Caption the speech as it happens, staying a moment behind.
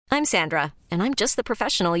I'm Sandra, and I'm just the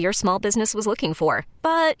professional your small business was looking for.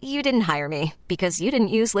 But you didn't hire me because you didn't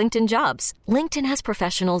use LinkedIn Jobs. LinkedIn has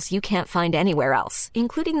professionals you can't find anywhere else,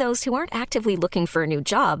 including those who aren't actively looking for a new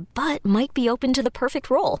job, but might be open to the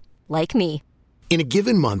perfect role, like me. In a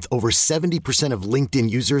given month, over 70% of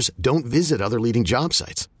LinkedIn users don't visit other leading job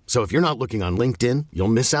sites. So if you're not looking on LinkedIn, you'll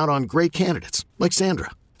miss out on great candidates like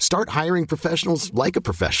Sandra. Start hiring professionals like a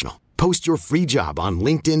professional. Post your free job on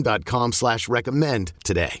linkedin.com/recommend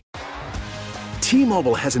today.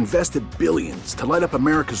 T-Mobile has invested billions to light up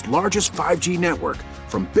America's largest 5G network,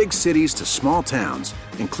 from big cities to small towns,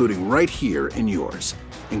 including right here in yours.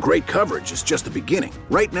 And great coverage is just the beginning.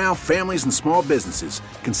 Right now, families and small businesses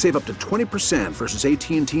can save up to 20% versus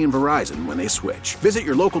AT&T and Verizon when they switch. Visit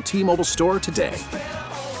your local T-Mobile store today.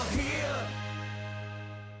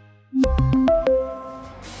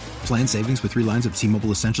 Plan savings with 3 lines of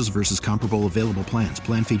T-Mobile Essentials versus comparable available plans.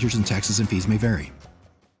 Plan features and taxes and fees may vary.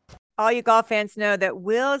 All you golf fans know that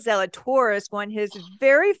Will Zalatoris won his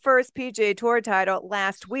very first PGA Tour title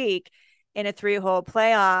last week in a 3-hole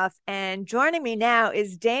playoff. And joining me now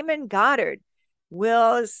is Damon Goddard,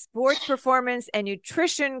 Will's sports performance and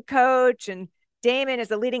nutrition coach. And Damon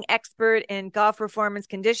is a leading expert in golf performance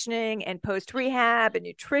conditioning and post-rehab and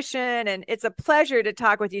nutrition. And it's a pleasure to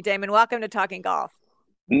talk with you, Damon. Welcome to Talking Golf.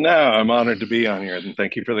 No, I'm honored to be on here, and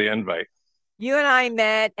thank you for the invite. You and I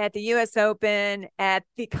met at the U.S. Open at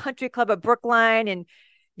the Country Club of Brookline, and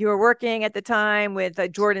you were working at the time with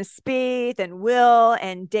Jordan Spieth and Will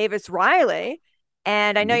and Davis Riley.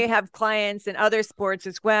 And I know you have clients in other sports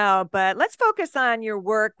as well, but let's focus on your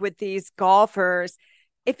work with these golfers.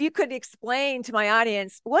 If you could explain to my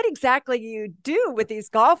audience what exactly you do with these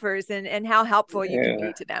golfers and how helpful you can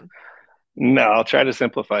be to them. No, I'll try to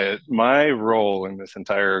simplify it. My role in this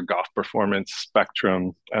entire golf performance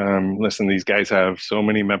spectrum, listen, these guys have so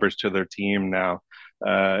many members to their team now,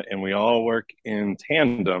 and we all work in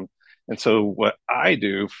tandem. And so what I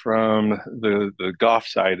do from the golf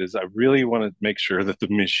side is I really want to make sure that the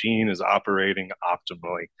machine is operating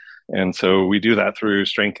optimally. And so we do that through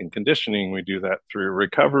strength and conditioning. We do that through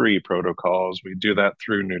recovery protocols. We do that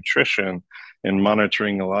through nutrition and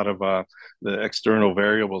monitoring a lot of the external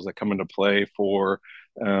variables that come into play for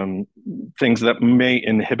things that may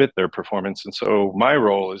inhibit their performance. And so my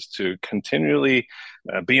role is to continually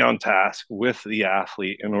be on task with the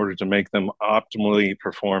athlete in order to make them optimally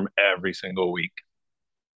perform every single week.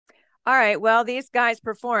 All right. Well, these guys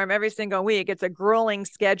perform every single week. It's a grueling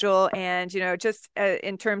schedule. And, just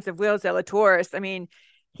in terms of Will Zalatoris, I mean,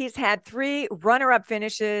 he's had 3 runner-up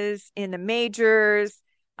finishes in the majors.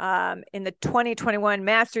 In the 2021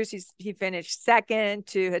 Masters, he finished second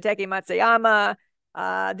to Hideki Matsuyama.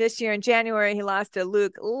 This year in January, he lost to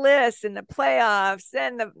Luke List in the playoffs,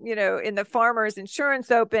 and in the Farmers Insurance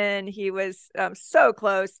Open, he was so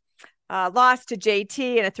close. Lost to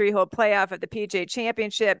JT in a 3-hole playoff at the PGA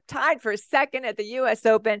Championship, tied for second at the U.S.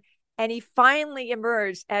 Open, and he finally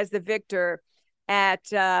emerged as the victor at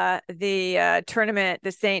the tournament,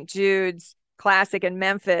 the St. Jude's Classic in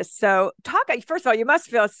Memphis. So first of all, you must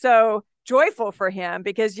feel so joyful for him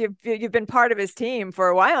because you've been part of his team for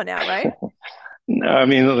a while now, right? No, I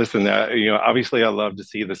mean, listen, obviously I love to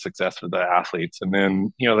see the success of the athletes. And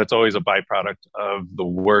then, that's always a byproduct of the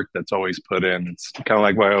work that's always put in. It's kind of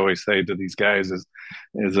like what I always say to these guys is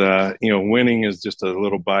winning is just a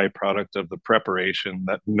little byproduct of the preparation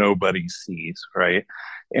that nobody sees, right?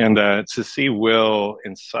 And to see Will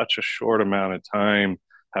in such a short amount of time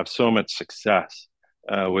have so much success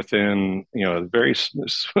within, a very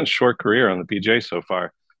short career on the PGA so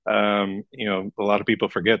far. A lot of people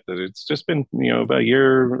forget that it's just been, about a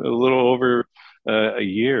little over a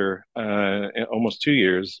year, almost 2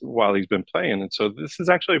 years while he's been playing. And so this is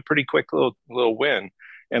actually a pretty quick little win.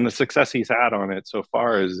 And the success he's had on it so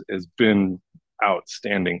far has been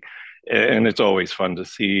outstanding. And it's always fun to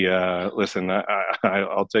see. Listen,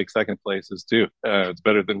 I'll take second places too. It's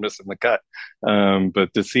better than missing the cut.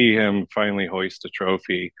 But to see him finally hoist a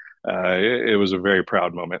trophy, it was a very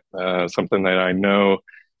proud moment. Something that I know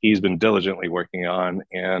he's been diligently working on,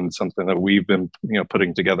 and something that we've been,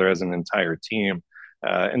 putting together as an entire team.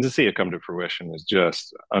 And to see it come to fruition is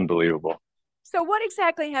just unbelievable. So, what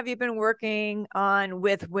exactly have you been working on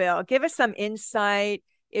with Will? Give us some insight,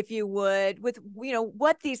 if you would, with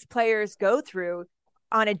what these players go through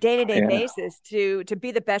on a day-to-day basis to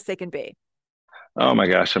be the best they can be. Oh my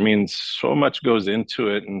gosh. I mean, so much goes into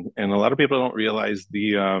it. And a lot of people don't realize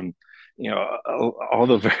the, all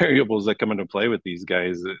the variables that come into play with these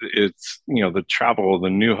guys. It's, the travel, the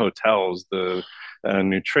new hotels, the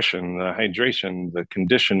nutrition, the hydration, the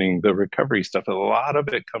conditioning, the recovery stuff. A lot of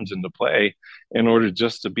it comes into play in order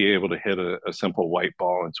just to be able to hit a simple white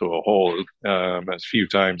ball into a hole as few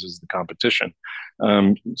times as the competition.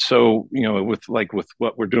 So, with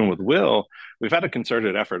what we're doing with Will, we've had a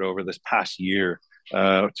concerted effort over this past year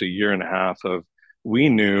to year and a half of, we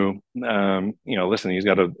knew, listen, he's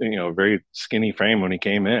got a very skinny frame when he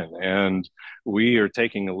came in, and we are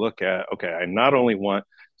taking a look at, okay, I not only want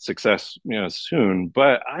success, soon,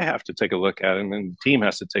 but I have to take a look at it, and then the team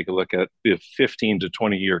has to take a look at the 15 to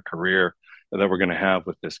 20-year career that we're going to have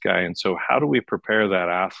with this guy. And so how do we prepare that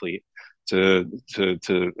athlete to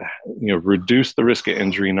reduce the risk of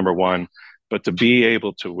injury, number one, but to be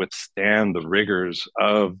able to withstand the rigors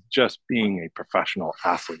of just being a professional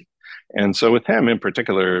athlete. And so with him in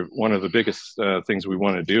particular, one of the biggest things we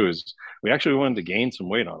want to do is we actually wanted to gain some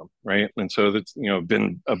weight on him, right? And so that's,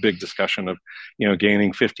 been a big discussion of,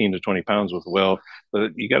 gaining 15 to 20 pounds with Will.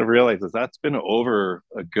 But you got to realize that that's been over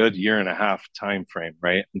a good year and a half time frame,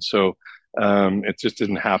 right? And so it just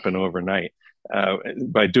didn't happen overnight.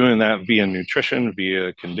 By doing that via nutrition,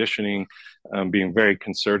 via conditioning, being very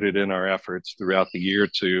concerted in our efforts throughout the year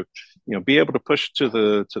to, be able to push to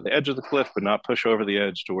the edge of the cliff, but not push over the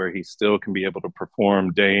edge to where he still can be able to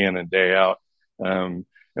perform day in and day out. And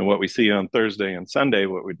what we see on Thursday and Sunday,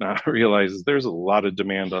 what we not realize is there's a lot of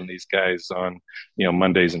demand on these guys on,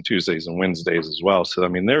 Mondays and Tuesdays and Wednesdays as well. So I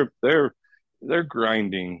mean, they're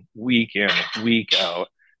grinding week in, week out.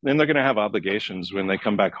 Then they're going to have obligations when they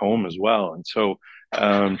come back home as well. And so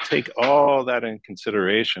take all that in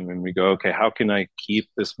consideration, and we go, okay, how can I keep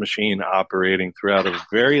this machine operating throughout a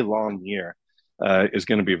very long year is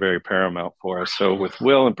going to be very paramount for us. So with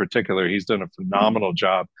Will in particular, he's done a phenomenal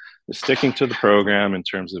job of sticking to the program in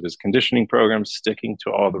terms of his conditioning program, sticking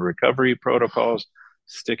to all the recovery protocols,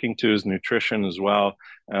 sticking to his nutrition as well.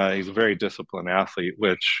 He's a very disciplined athlete,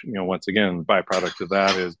 which, once again, byproduct of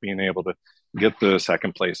that is being able to get the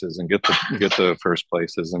second places and get the first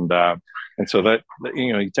places. And so that,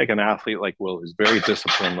 you take an athlete like Will, who's very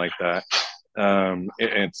disciplined like that.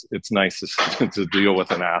 It's nice to deal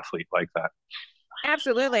with an athlete like that.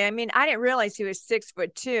 Absolutely. I mean, I didn't realize he was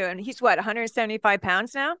 6'2", and he's 175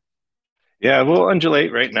 pounds now? Yeah, we'll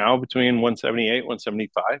undulate right now between 178,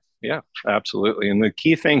 175. Yeah, absolutely. And the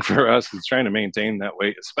key thing for us is trying to maintain that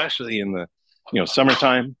weight, especially in the,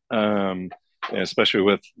 summertime, especially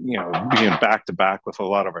with, being back to back with a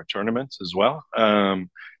lot of our tournaments as well.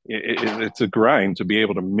 It's a grind to be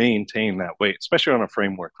able to maintain that weight, especially on a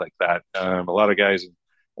framework like that. A lot of guys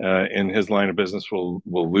in his line of business will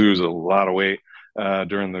lose a lot of weight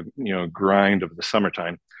during the, grind of the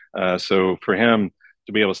summertime. So for him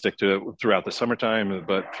to be able to stick to it throughout the summertime,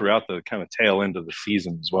 but throughout the kind of tail end of the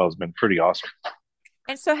season as well, has been pretty awesome.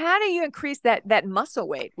 And so how do you increase that muscle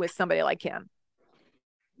weight with somebody like him?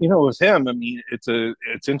 With him, I mean,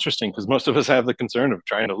 it's interesting because most of us have the concern of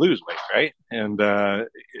trying to lose weight, right? And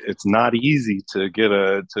it's not easy to get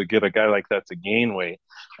a guy like that to gain weight.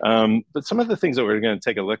 But some of the things that we're going to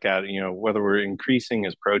take a look at, whether we're increasing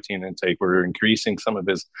his protein intake, we're increasing some of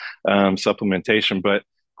his supplementation, but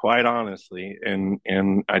quite honestly, and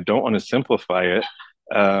I don't want to simplify it,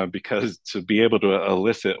 because to be able to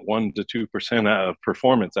elicit 1% to 2% of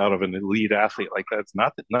performance out of an elite athlete like that's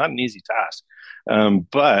not an easy task.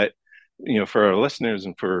 But for our listeners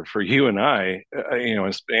and for you and I,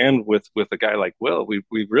 and with a guy like Will, we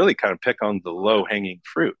really kind of pick on the low hanging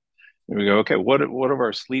fruit. And we go, okay, what are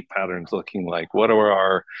our sleep patterns looking like? What are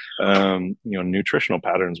our nutritional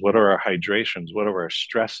patterns? What are our hydrations? What are our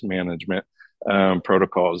stress management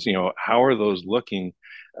protocols? How are those looking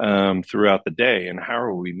throughout the day, and how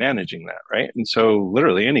are we managing that, right? And so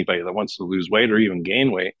literally anybody that wants to lose weight or even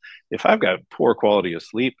gain weight, if I've got poor quality of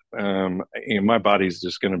sleep, my body's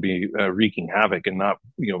just going to be wreaking havoc and not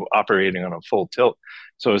operating on a full tilt.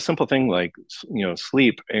 So a simple thing like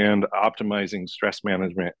sleep and optimizing stress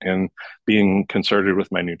management and being concerted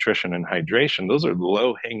with my nutrition and hydration, those are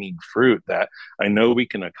low hanging fruit that I know we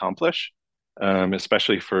can accomplish.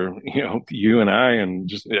 Especially for you and I and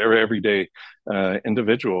just everyday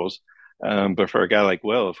individuals. But for a guy like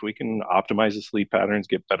Will, if we can optimize the sleep patterns,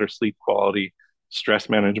 get better sleep quality, stress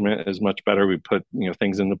management is much better. We put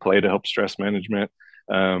things into play to help stress management.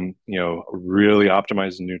 Really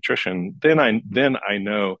optimize the nutrition. Then I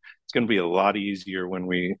know it's going to be a lot easier when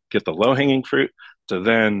we get the low hanging fruit to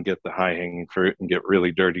then get the high hanging fruit and get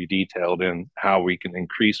really dirty detailed in how we can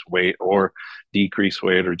increase weight or decrease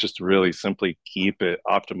weight or just really simply keep it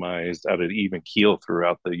optimized at an even keel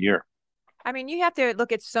throughout the year. I mean, you have to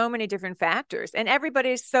look at so many different factors, and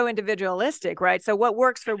everybody's so individualistic, right? So what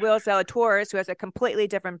works for Will Zalatoris, who has a completely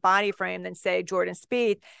different body frame than, say, Jordan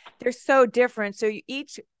Spieth, they're so different. So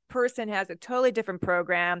each person has a totally different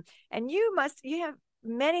program, and you have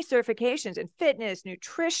many certifications in fitness,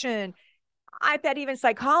 nutrition, I bet even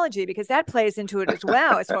psychology, because that plays into it as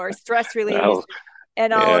well, as far as stress release Well,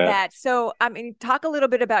 and all of yeah. that. So, I mean, talk a little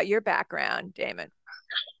bit about your background, Damon.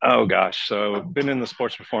 Oh gosh, so I've been in the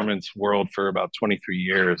sports performance world for about 23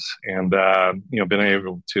 years, and been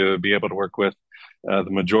able to work with the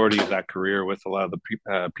majority of that career with a lot of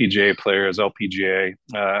the PGA players, LPGA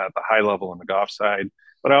at the high level on the golf side.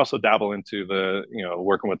 But I also dabble into the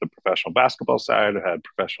working with the professional basketball side. I had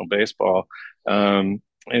professional baseball, and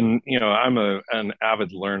I'm an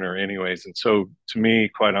avid learner, anyways. And so, to me,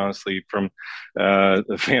 quite honestly, from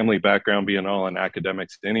the family background being all in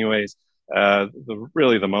academics, anyways,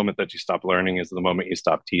 the moment that you stop learning is the moment you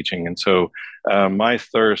stop teaching. And so my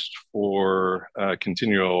thirst for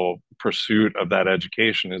continual pursuit of that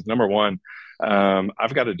education is number one.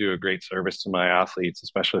 I've got to do a great service to my athletes,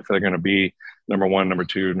 especially if they're going to be number one, number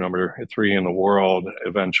two, number three in the world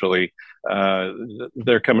eventually.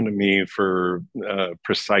 They're coming to me for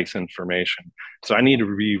precise information. So I need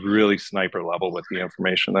to be really sniper level with the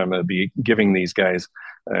information that I'm going to be giving these guys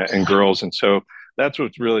and girls. And so that's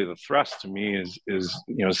what's really the thrust to me is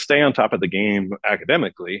stay on top of the game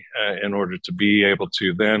academically in order to be able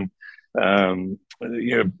to then um,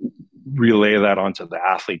 you know relay that onto the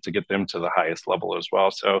athlete to get them to the highest level as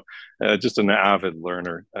well. So just an avid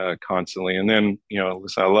learner constantly. And then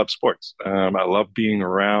listen, I love sports. I love being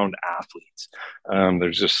around athletes.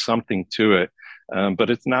 There's just something to it, but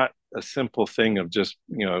it's not a simple thing of just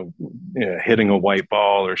hitting a white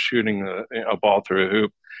ball or shooting a ball through a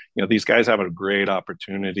hoop. These guys have a great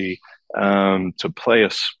opportunity to play a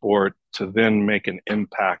sport, to then make an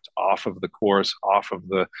impact off of the course, off of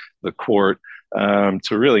the court,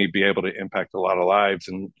 to really be able to impact a lot of lives.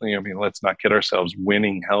 And let's not kid ourselves,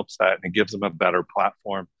 winning helps that, and it gives them a better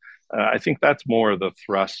platform. I think that's more of the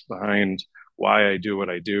thrust behind why I do what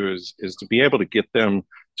I do is to be able to get them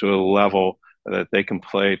to a level that they can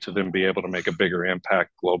play, to then be able to make a bigger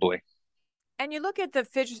impact globally. And you look at the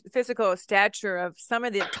physical stature of some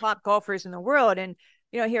of the top golfers in the world, and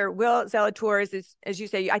here Will Zalatoris is, as you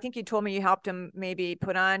say, I think you told me you helped him maybe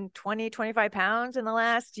put on 20, 25 pounds in the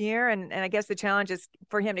last year, and I guess the challenge is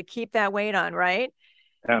for him to keep that weight on, right?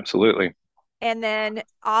 Absolutely. And then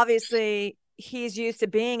obviously he's used to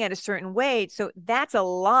being at a certain weight, so that's a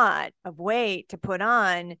lot of weight to put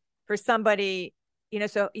on for somebody.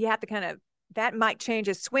 So you have to kind of, that might change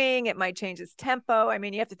his swing. It might change his tempo. I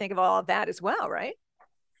mean, you have to think of all of that as well, right?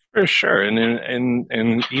 For sure.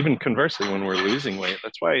 And even conversely, when we're losing weight,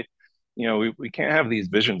 that's why, we can't have these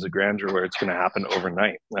visions of grandeur where it's going to happen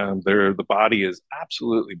overnight. The body is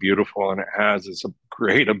absolutely beautiful, and it has this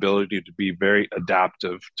great ability to be very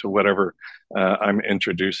adaptive to whatever I'm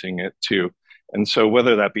introducing it to. And so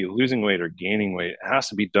whether that be losing weight or gaining weight, it has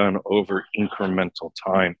to be done over incremental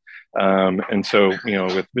time. And so,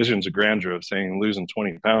 with visions of grandeur of saying losing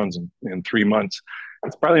 20 pounds in 3 months,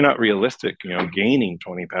 it's probably not realistic. Gaining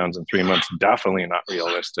 20 pounds in 3 months, definitely not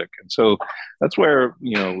realistic. And so that's where,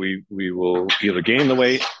 we will either gain the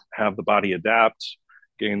weight, have the body adapt,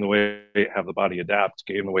 gain the weight, have the body adapt,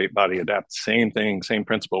 gain the weight, body adapt. Same thing, same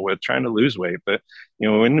principle with trying to lose weight. But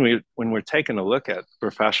when we're taking a look at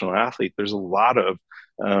professional athlete, there's a lot of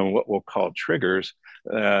what we'll call triggers,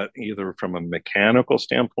 either from a mechanical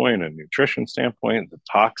standpoint, a nutrition standpoint, the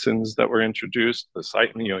toxins that were introduced,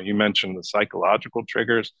 you mentioned the psychological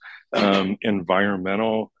triggers,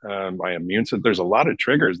 environmental, my immune system. There's a lot of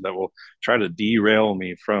triggers that will try to derail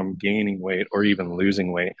me from gaining weight or even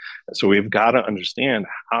losing weight. So we've got to understand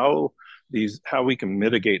how we can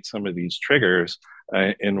mitigate some of these triggers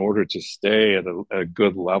in order to stay at a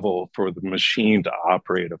good level for the machine to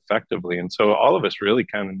operate effectively. And so all of us really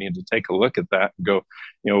kind of need to take a look at that and go,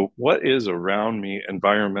 what is around me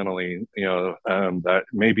environmentally, that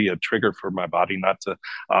may be a trigger for my body not to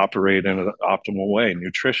operate in an optimal way.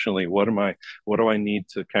 Nutritionally, what do I need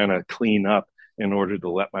to kind of clean up in order to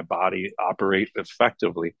let my body operate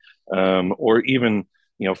effectively? Or even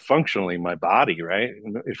functionally, my body, right?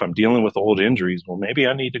 If I'm dealing with old injuries, well, maybe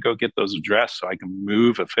I need to go get those addressed so I can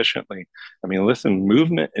move efficiently. I mean, listen,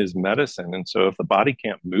 movement is medicine. And so if the body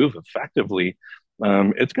can't move effectively,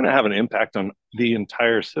 it's going to have an impact on the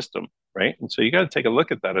entire system, right? And so you got to take a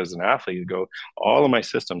look at that as an athlete. You go, all of my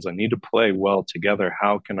systems, I need to play well together.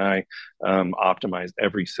 How can I optimize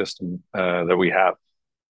every system that we have?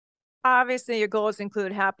 Obviously, your goals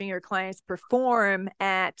include helping your clients perform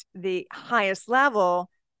at the highest level.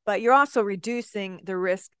 but you're also reducing the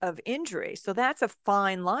risk of injury. So that's a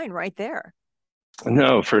fine line right there.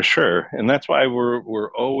 No, for sure. And that's why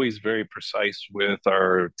we're always very precise with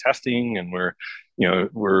our testing, and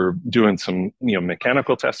we're doing some,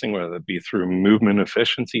 mechanical testing, whether it be through movement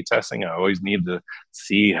efficiency testing. I always need to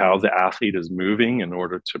see how the athlete is moving in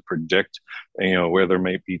order to predict, where there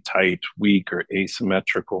may be tight, weak, or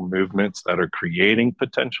asymmetrical movements that are creating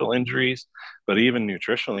potential injuries. But even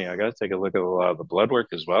nutritionally, I got to take a look at a lot of the blood work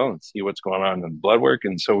as well and see what's going on in blood work.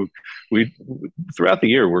 And so we throughout the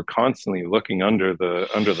year, we're constantly looking under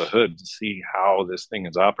the hood to see how this thing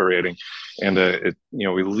is operating. And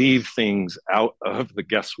we leave things out of the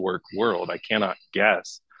guesswork world. I cannot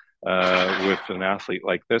guess with an athlete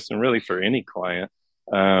like this, and really for any client.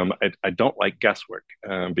 I don't like guesswork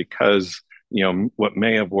because what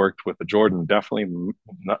may have worked with a Jordan definitely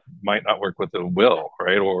might not work with a Will,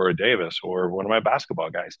 right, or a Davis, or one of my basketball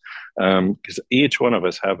guys, because each one of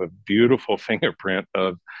us have a beautiful fingerprint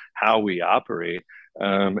of how we operate,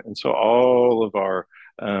 and so all of our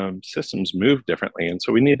systems move differently, and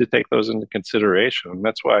so we need to take those into consideration. And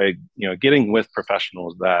that's why getting with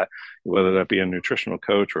professionals, that whether that be a nutritional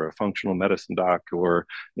coach or a functional medicine doc, or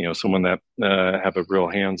someone that have a real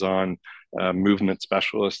hands-on movement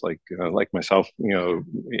specialist like myself,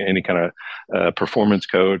 any kind of performance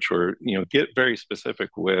coach, or get very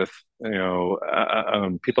specific with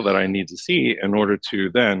people that I need to see in order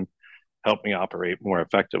to then help me operate more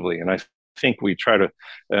effectively. And I think we try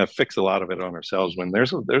to fix a lot of it on ourselves when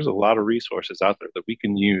there's a lot of resources out there that we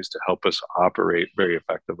can use to help us operate very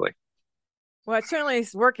effectively. Well, it certainly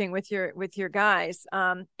is working with your guys.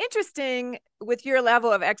 Interesting, with your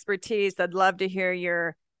level of expertise, I'd love to hear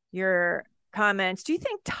your comments. Do you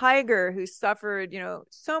think Tiger, who suffered,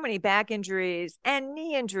 so many back injuries and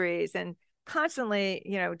knee injuries and constantly,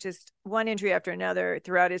 just one injury after another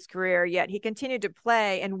throughout his career, yet he continued to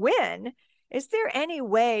play and win, is there any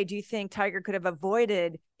way, do you think, Tiger could have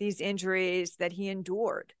avoided these injuries that he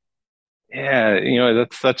endured? Yeah,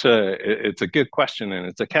 it's a good question, and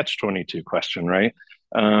it's a catch-22 question, right?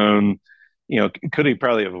 Could he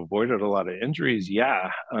probably have avoided a lot of injuries?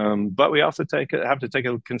 Yeah. But we also have to take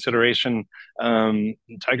into consideration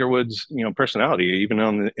Tiger Woods, personality.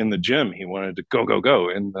 Even in the gym, he wanted to go, go, go.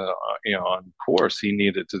 In the, on course, he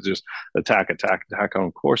needed to just attack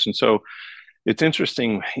on course. And so it's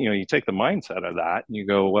interesting, you take the mindset of that and you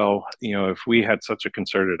go, well, if we had such a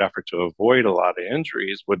concerted effort to avoid a lot of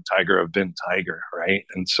injuries, would Tiger have been Tiger, right?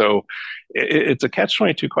 And so it's a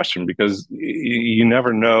catch-22 question, because you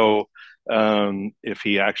never know if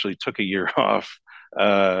he actually took a year off.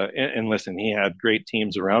 And listen, he had great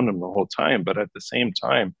teams around him the whole time, but at the same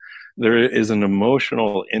time, there is an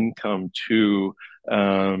emotional income to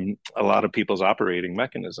a lot of people's operating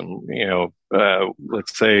mechanism.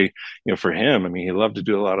 Let's say, for him, I mean, he loved to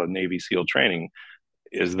do a lot of Navy SEAL training.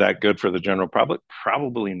 Is that good for the general public?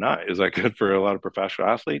 Probably not. Is that good for a lot of professional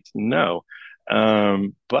athletes? No.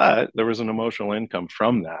 But there was an emotional income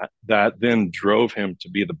from that then drove him to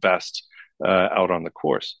be the best out on the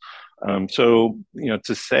course. So,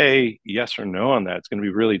 to say yes or no on that, it's going to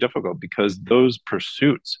be really difficult, because those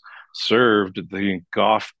pursuits served the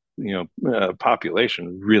golf,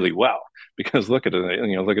 population really well. Because look at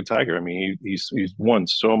it, look at Tiger. I mean, he's won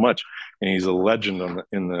so much, and he's a legend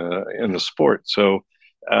in the sport. So,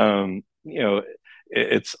 I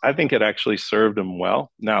think it actually served him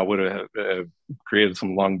well. Now, would it have created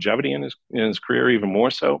some longevity in his career even more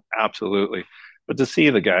so? Absolutely. But to see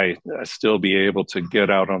the guy still be able to get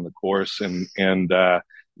out on the course and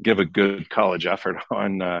give a good college effort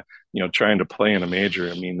on trying to play in a major,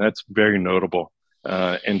 I mean, that's very notable.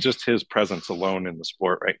 And just his presence alone in the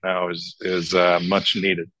sport right now is much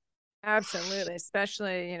needed. Absolutely,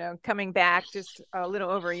 especially coming back just a little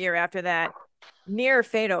over a year after that near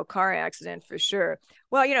fatal car accident, for sure.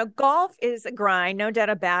 Well, golf is a grind, no doubt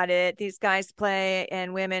about it. These guys play,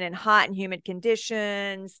 and women, in hot and humid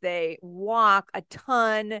conditions. They walk a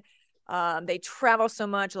ton. They travel so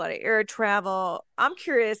much, a lot of air travel. I'm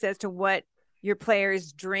curious as to what your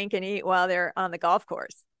players drink and eat while they're on the golf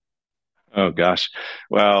course. Oh gosh.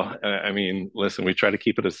 Well, I mean, listen, we try to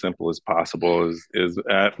keep it as simple as possible. Is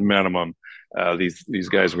at minimum, these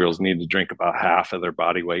guys, girls need to drink about half of their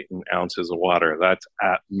body weight in ounces of water. That's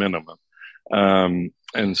at minimum.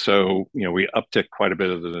 And so, we uptick quite a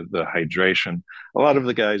bit of the hydration. A lot of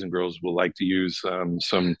the guys and girls will like to use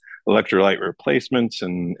some electrolyte replacements,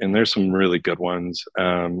 and there's some really good ones.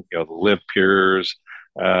 The Live Pures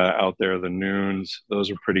out there, the Noons,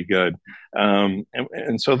 those are pretty good. And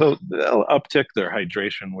so they'll uptick their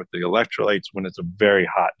hydration with the electrolytes when it's a very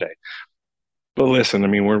hot day. But listen, I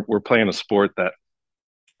mean, we're playing a sport that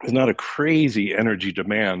There's not a crazy energy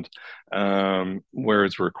demand where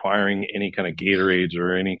it's requiring any kind of Gatorades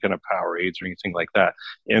or any kind of Powerades or anything like that.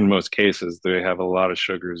 In most cases, they have a lot of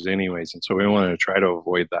sugars anyways. And so we want to try to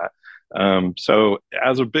avoid that. So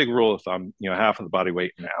as a big rule of thumb, half of the body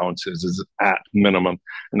weight in ounces is at minimum.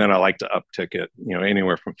 And then I like to uptick it,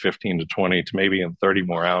 anywhere from 15 to 20 to maybe in 30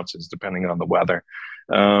 more ounces, depending on the weather.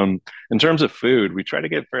 In terms of food, we try to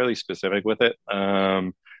get fairly specific with it.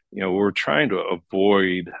 We're trying to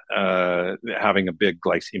avoid having a big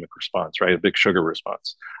glycemic response, right? A big sugar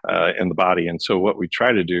response in the body. And so what we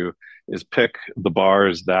try to do is pick the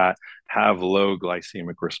bars that have low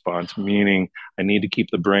glycemic response, meaning I need to keep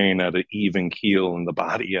the brain at an even keel and the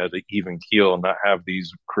body at an even keel and not have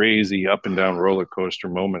these crazy up and down roller coaster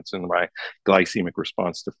moments in my glycemic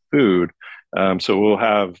response to food. So we'll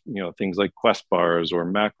have, things like Quest bars or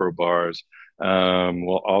macro bars.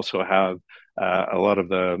 We'll also have a lot of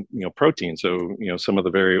the protein. So some of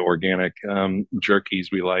the very organic jerkies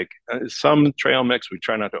we like. Some trail mix. We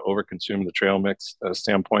try not to overconsume the trail mix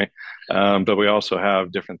standpoint, but we also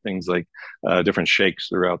have different things like different shakes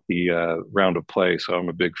throughout the round of play. So I'm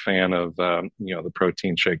a big fan of the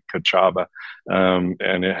protein shake Kachaba,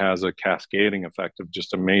 and it has a cascading effect of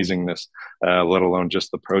just amazingness, let alone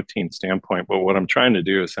just the protein standpoint. But what I'm trying to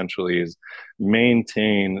do essentially is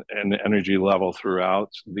maintain an energy level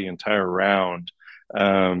throughout the entire round.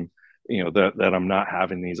 That I'm not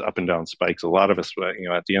having these up and down spikes. A lot of us,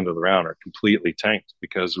 at the end of the round are completely tanked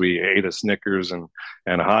because we ate a Snickers and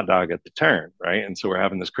a hot dog at the turn, right? And so we're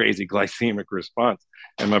having this crazy glycemic response.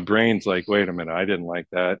 And my brain's like, wait a minute, I didn't like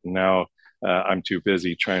that. And now I'm too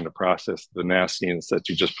busy trying to process the nastiness that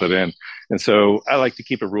you just put in. And so I like to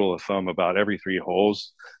keep a rule of thumb about every 3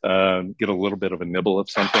 holes, get a little bit of a nibble of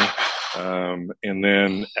something. And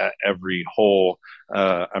then at every hole,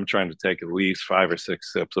 I'm trying to take at least 5 or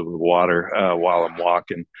 6 sips of the water while I'm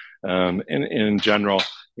walking. In general,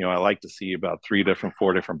 I like to see about 4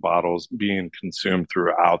 different bottles being consumed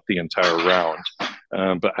throughout the entire round.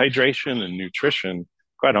 But hydration and nutrition,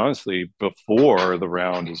 quite honestly, before the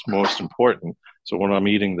round is most important. So when I'm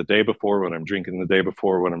eating the day before, when I'm drinking the day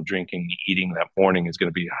before, when I'm eating that morning is going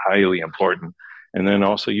to be highly important. And then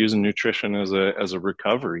also using nutrition as a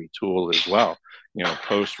recovery tool as well.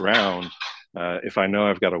 Post round, if I know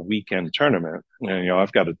I've got a weekend tournament and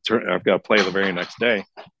I've got to play the very next day,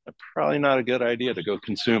 probably not a good idea to go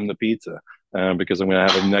consume the pizza because I'm going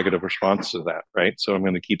to have a negative response to that, right? So I'm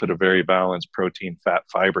going to keep it a very balanced protein, fat,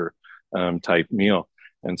 fiber type meal.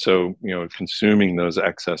 And so, consuming those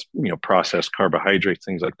excess, processed carbohydrates,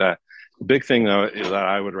 things like that. The big thing that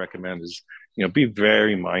I would recommend is, be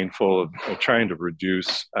very mindful of trying to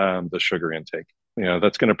reduce the sugar intake.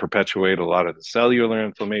 That's going to perpetuate a lot of the cellular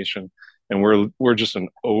inflammation, and we're just an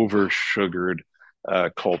over-sugared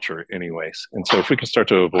culture anyways. And so if we can start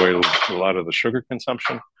to avoid a lot of the sugar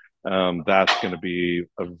consumption, that's going to be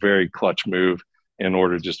a very clutch move in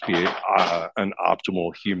order to just be an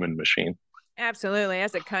optimal human machine. Absolutely.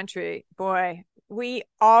 As a country, boy, we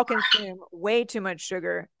all consume way too much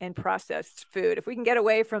sugar and processed food. If we can get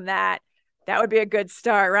away from that, that would be a good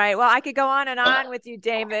start, right? Well, I could go on and on with you,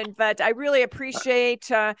 Damon, but I really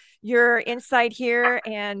appreciate your insight here.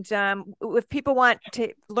 And if people want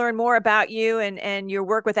to learn more about you and your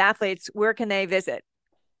work with athletes, where can they visit?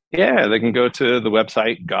 Yeah, they can go to the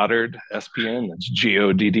website Goddard SPN. That's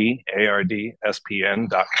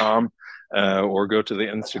GODDARDSPN.com. Or go to the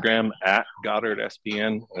Instagram at Goddard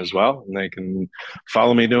SPN as well. And they can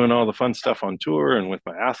follow me doing all the fun stuff on tour and with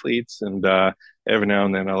my athletes. And every now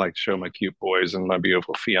and then I like to show my cute boys and my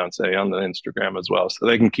beautiful fiance on the Instagram as well. So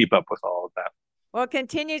they can keep up with all of that. Well,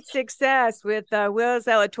 continued success with Will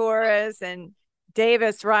Zalatoris and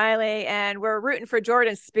Davis Riley. And we're rooting for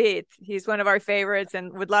Jordan Spieth. He's one of our favorites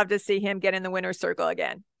and would love to see him get in the winner's circle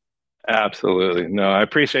again. Absolutely. No, I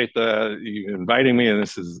appreciate you inviting me, and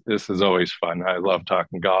this is always fun. I love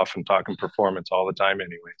talking golf and talking performance all the time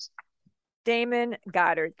anyways. Damon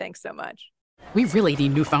Goddard, thanks so much. We really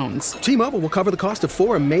need new phones. T-Mobile will cover the cost of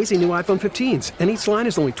 4 amazing new iPhone 15s, and each line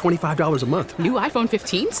is only $25 a month. New iPhone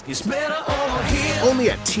 15s? It's better over here. Only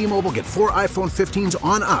at T-Mobile, get 4 iPhone 15s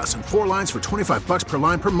on us and 4 lines for $25 per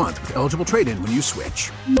line per month with eligible trade-in when you switch.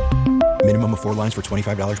 Minimum of 4 lines for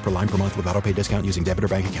 $25 per line per month with autopay discount using debit or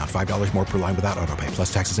bank account. $5 more per line without autopay,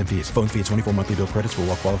 plus taxes and fees. Phone fee at 24 monthly bill credits for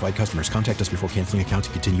well-qualified customers. Contact us before canceling account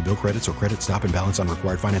to continue bill credits or credit stop and balance on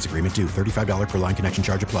required finance agreement due. $35 per line connection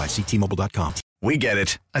charge applies. See T-Mobile.com. We get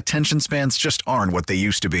it. Attention spans just aren't what they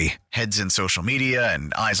used to be. Heads in social media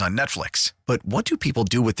and eyes on Netflix. But what do people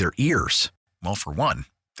do with their ears? Well, for one,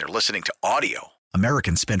 they're listening to audio.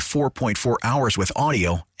 Americans spend 4.4 hours with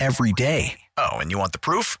audio every day. Oh, and you want the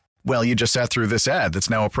proof? Well, you just sat through this ad that's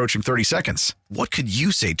now approaching 30 seconds. What could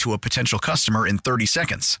you say to a potential customer in 30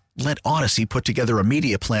 seconds? Let Odyssey put together a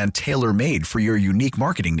media plan tailor-made for your unique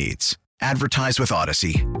marketing needs. Advertise with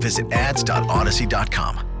Odyssey. Visit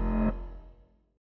ads.odyssey.com.